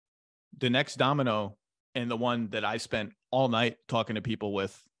the next domino, and the one that I spent all night talking to people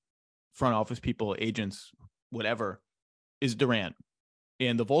with, front office people, agents, whatever, is Durant.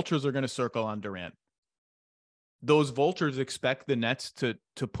 And the vultures are going to circle on Durant. Those vultures expect the Nets to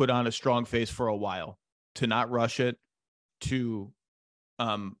put on a strong face for a while, to not rush it, to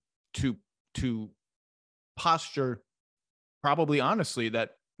posture probably honestly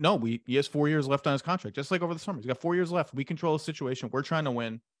that no, he has 4 years left on his contract, just like over the summer. He's got 4 years left. We control the situation. We're trying to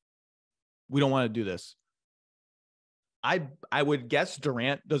win. We don't want to do this. I would guess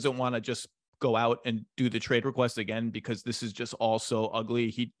Durant doesn't want to just go out and do the trade request again, because this is just all so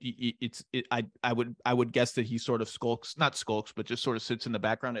ugly. I would guess that he sort of not skulks, but just sort of sits in the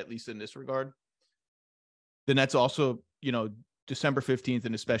background, at least in this regard. The Nets also, December 15th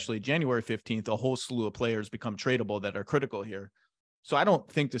and especially January 15th, a whole slew of players become tradable that are critical here. So I don't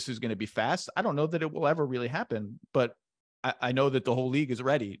think this is going to be fast. I don't know that it will ever really happen, but I know that the whole league is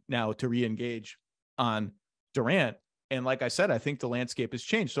ready now to re-engage on Durant. And like I said, I think the landscape has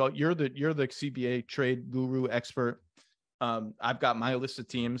changed. So you're the CBA trade guru expert. I've got my list of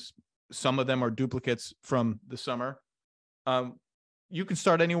teams. Some of them are duplicates from the summer. You can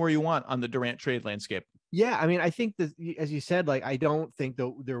start anywhere you want on the Durant trade landscape. Yeah, I mean, I think that, as you said, I don't think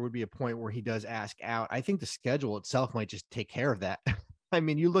that there would be a point where he does ask out. I think the schedule itself might just take care of that. I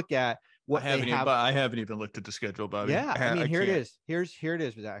mean, you look at what I haven't even looked at the schedule, Bobby. Yeah, I mean, here it is. Here it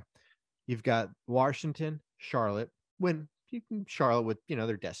is, Zach. You've got Washington, Charlotte. When you can Charlotte with,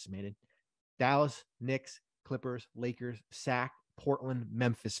 they're decimated. Dallas, Knicks, Clippers, Lakers, Sac, Portland,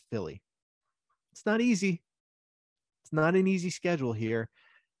 Memphis, Philly. It's not easy. It's not an easy schedule here.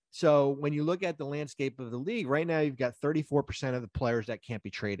 So when you look at the landscape of the league right now, you've got 34% of the players that can't be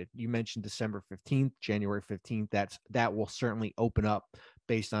traded. You mentioned December 15th, January 15th. That will certainly open up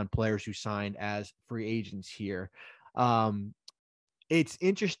based on players who signed as free agents here. It's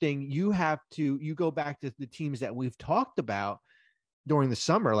interesting. You go back to the teams that we've talked about during the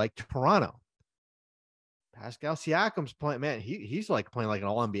summer, like Toronto. Pascal Siakam's playing, man. He's playing like an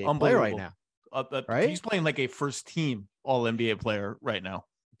all NBA player right now. Right? He's playing like a first team all NBA player right now.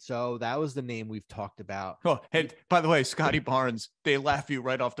 So that was the name we've talked about. Oh, and by the way, Scotty Barnes, they laugh you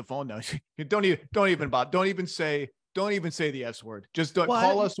right off the phone now. Don't even say the S word. Just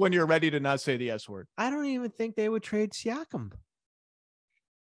call us when you're ready to not say the S word. I don't even think they would trade Siakam.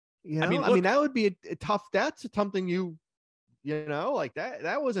 I mean, that would be a tough. That's something like that.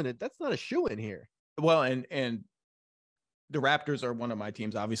 That wasn't it. That's not a shoe in here. Well, and the Raptors are one of my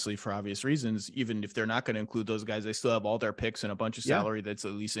teams, obviously, for obvious reasons. Even if they're not going to include those guys, they still have all their picks and a bunch of salary that's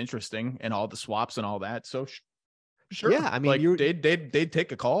at least interesting, and all the swaps and all that. So sure. Yeah. I mean, they'd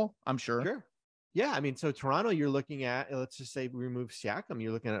take a call, I'm sure. Sure. Yeah. I mean, so Toronto, you're looking at, let's just say we remove Siakam,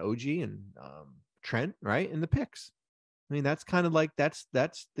 you're looking at OG and Trent, right? In the picks. I mean, that's kind of like, that's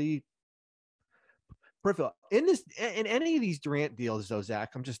the profile in any of these Durant deals though,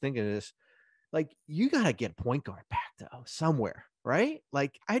 Zach. I'm just thinking of this. You got to get point guard back though somewhere, right?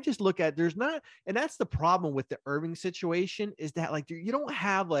 I just look at, there's not, and that's the problem with the Irving situation, is that you don't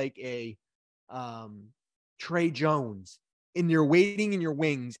have a Trey Jones waiting in your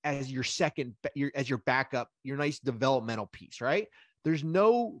wings as your as your backup, your nice developmental piece, right? There's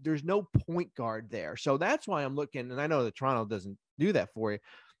no point guard there. So that's why I'm looking, and I know that Toronto doesn't do that for you.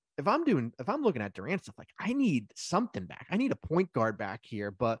 If I'm looking at Durant stuff, I need something back. I need a point guard back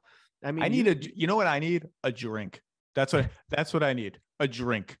here, but I mean, you know what I need? A drink. That's what I need. A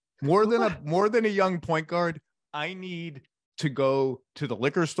drink. More than a young point guard. I need to go to the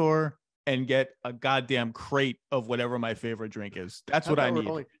liquor store and get a goddamn crate of whatever my favorite drink is. That's what I need.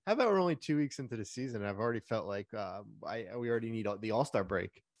 How about we're only 2 weeks into the season? I've already felt like we already need the All-Star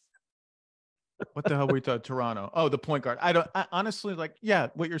break. What the hell were we talking? Toronto. Oh, the point guard. I honestly,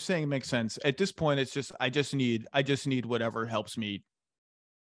 what you're saying makes sense. At this point, it's just, I just need whatever helps me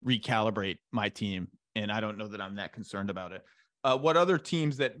recalibrate my team. And I don't know that I'm that concerned about it. What other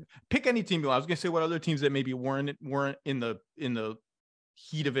teams pick any team you want. I was going to say what other teams that maybe weren't in the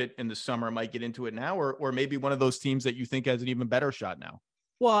heat of it in the summer might get into it now, or maybe one of those teams that you think has an even better shot now.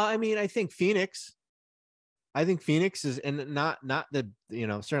 Well, I mean, I think Phoenix is, and not the,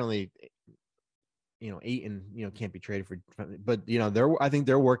 certainly, Ayton, can't be traded for, but I think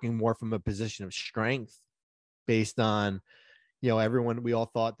they're working more from a position of strength based on, everyone, we all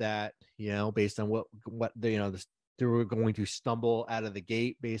thought that, based on what they were going to stumble out of the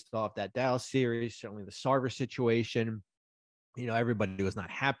gate based off that Dallas series, certainly the Sarver situation, everybody was not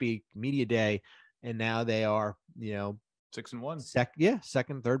happy media day, and now they are, 6-1,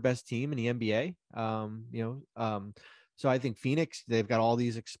 second, third best team in the NBA. So I think Phoenix, they've got all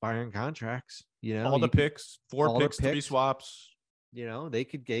these expiring contracts, all the picks, 4 picks, 3 swaps. You know, they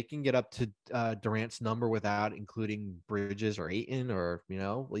can get up to Durant's number without including Bridges or Ayton, or I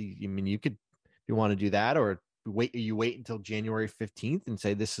mean, you could, if you want to do that, or wait until January 15th and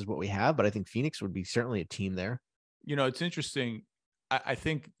say this is what we have. But I think Phoenix would be certainly a team there. It's interesting. I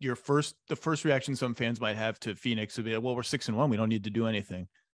think the first reaction some fans might have to Phoenix would be, well, we're 6-1, we don't need to do anything.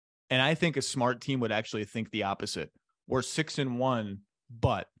 And I think a smart team would actually think the opposite. We're 6-1,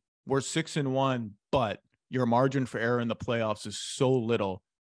 but your margin for error in the playoffs is so little.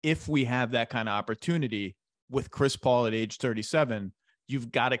 If we have that kind of opportunity with Chris Paul at age 37,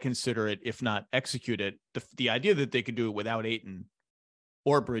 you've got to consider it, if not execute it. The idea that they could do it without Ayton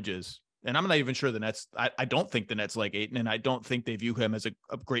or Bridges, and I'm not even sure the Nets, I don't think the Nets like Ayton, and I don't think they view him as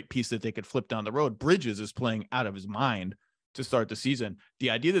a great piece that they could flip down the road. Bridges is playing out of his mind to start the season. The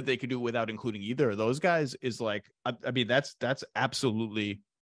idea that they could do it without including either of those guys is like, I mean, that's absolutely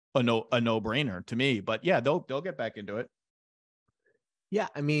a no-brainer to me. But yeah, they'll get back into it. Yeah,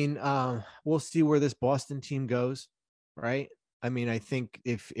 I mean, we'll see where this Boston team goes, right? I mean, I think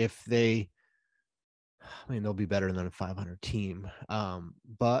if they, I mean, they'll be better than a 500 team.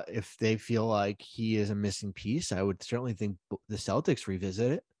 But if they feel like he is a missing piece, I would certainly think the Celtics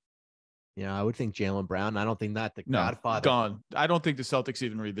revisit it. I would think Jaylen Brown. I don't think that the Godfather gone. I don't think the Celtics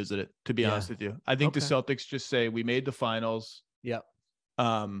even revisit it, to be honest with you. I think the Celtics just say, we made the finals. Yep.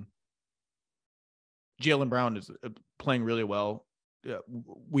 Jaylen Brown is playing really well.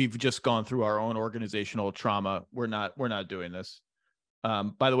 We've just gone through our own organizational trauma. We're not doing this.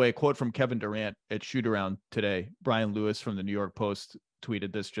 By the way, a quote from Kevin Durant at Shoot Around today. Brian Lewis from the New York Post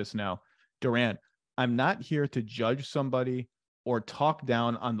tweeted this just now. Durant, I'm not here to judge somebody or talk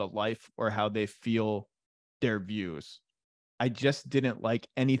down on the life or how they feel their views. I just didn't like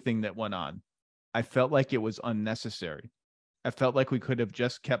anything that went on. I felt like it was unnecessary. I felt like we could have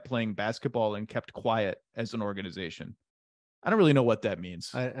just kept playing basketball and kept quiet as an organization. I don't really know what that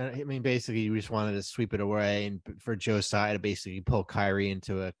means. I mean, basically, you just wanted to sweep it away, and for Joe Tsai to basically pull Kyrie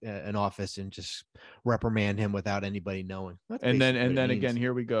into an office and just reprimand him without anybody knowing. And then again,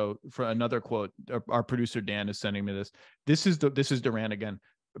 here we go for another quote. Our producer Dan is sending me this. This is Durant again,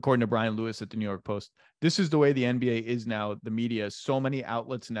 according to Brian Lewis at the New York Post. This is the way the NBA is now. The media, so many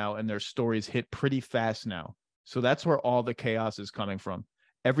outlets now, and their stories hit pretty fast now. So that's where all the chaos is coming from.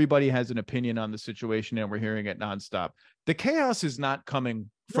 Everybody has an opinion on the situation, and we're hearing it nonstop. The chaos is not coming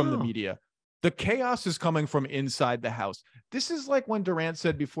from the media. The chaos is coming from inside the house. This is like when Durant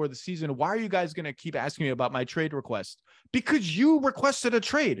said before the season, why are you guys going to keep asking me about my trade request? Because you requested a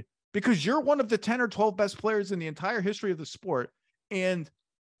trade, because you're one of the 10 or 12 best players in the entire history of the sport. And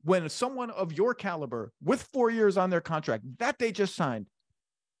when someone of your caliber with 4 years on their contract that they just signed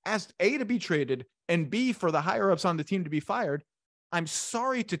asked A, to be traded, and B, for the higher ups on the team to be fired, I'm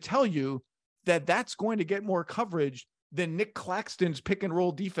sorry to tell you that that's going to get more coverage than Nick Claxton's pick and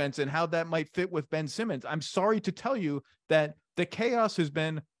roll defense and how that might fit with Ben Simmons. I'm sorry to tell you that the chaos has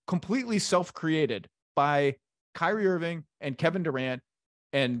been completely self-created by Kyrie Irving and Kevin Durant.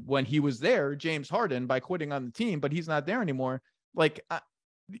 And when he was there, James Harden, by quitting on the team, but he's not there anymore. Like,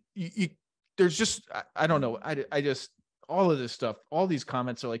 there's just, I don't know. I just, all of this stuff, all these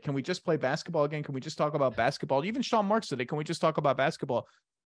comments are like, can we just play basketball again? Can we just talk about basketball? Even Sean Marks today, can we just talk about basketball?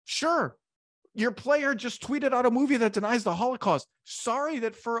 Sure. Your player just tweeted out a movie that denies the Holocaust. Sorry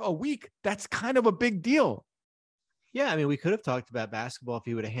that for a week, that's kind of a big deal. Yeah, I mean, we could have talked about basketball if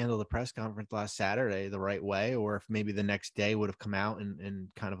he would have handled the press conference last Saturday the right way, or if maybe the next day would have come out and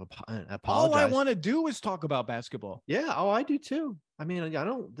kind of apologized. All I want to do is talk about basketball. Yeah, I do too. I mean,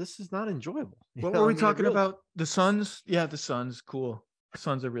 this is not enjoyable. What were we talking about? The Suns? Yeah, the Suns. Cool.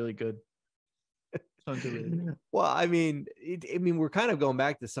 Suns are really good. Suns are really good. Well, I mean, we're kind of going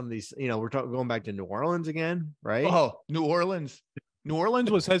back to some of these, we're going back to New Orleans again, right? Oh, New Orleans. New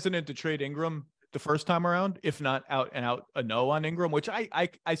Orleans was hesitant to trade Ingram the first time around, if not out and out a no on Ingram, which I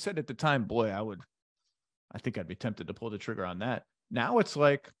said at the time, boy, I think I'd be tempted to pull the trigger on that. Now it's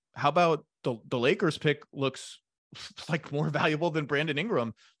like, how about the Lakers pick looks like more valuable than Brandon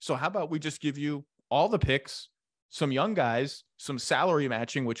Ingram. So how about we just give you all the picks, some young guys, some salary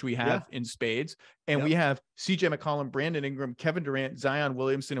matching, which we have in spades. And we have CJ McCollum, Brandon Ingram, Kevin Durant, Zion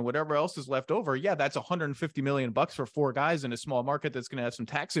Williamson, and whatever else is left over. Yeah, that's $150 million for 4 guys in a small market that's going to have some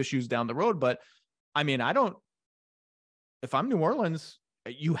tax issues down the road. But I mean, if I'm New Orleans,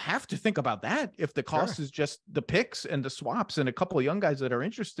 you have to think about that. If the cost is just the picks and the swaps and a couple of young guys that are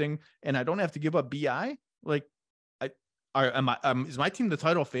interesting, and I don't have to give up BI, like, is my team the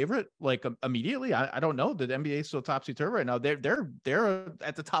title favorite? Like, immediately? I don't know. The NBA is so topsy-turvy right now. They're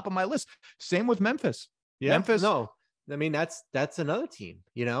at the top of my list. Same with Memphis. Yeah, Memphis. No, I mean, that's another team,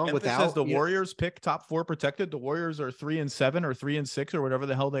 you know, Memphis without has the Warriors pick top 4 protected. The Warriors are 3-7 or 3-6 or whatever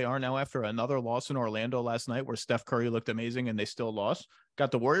the hell they are now after another loss in Orlando last night where Steph Curry looked amazing and they still lost.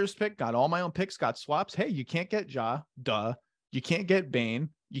 Got the Warriors pick, got all my own picks, got swaps. Hey, you can't get Ja, duh. You can't get Bane.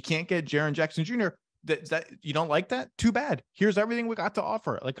 You can't get Jaren Jackson Jr. That you don't like that? Too bad. Here's everything we got to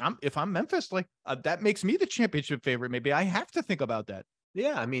offer. Like if I'm Memphis, like that makes me the championship favorite. Maybe I have to think about that.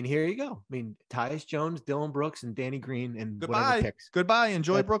 Yeah, I mean, here you go. I mean, Tyus Jones, Dylan Brooks, and Danny Green, and Goodbye. Whatever picks. Goodbye.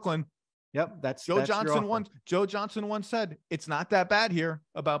 Enjoy Brooklyn. Yep, that's Joe Johnson once. Joe Johnson once said, "It's not that bad here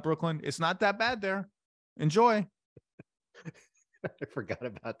about Brooklyn. It's not that bad there. Enjoy." I forgot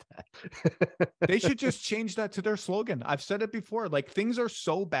about that. They should just change that to their slogan. I've said it before. Like things are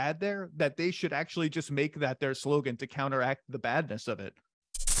so bad there that they should actually just make that their slogan to counteract the badness of it.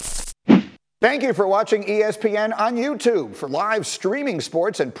 Thank you for watching ESPN on YouTube. For live streaming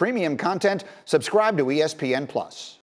sports and premium content, subscribe to ESPN+.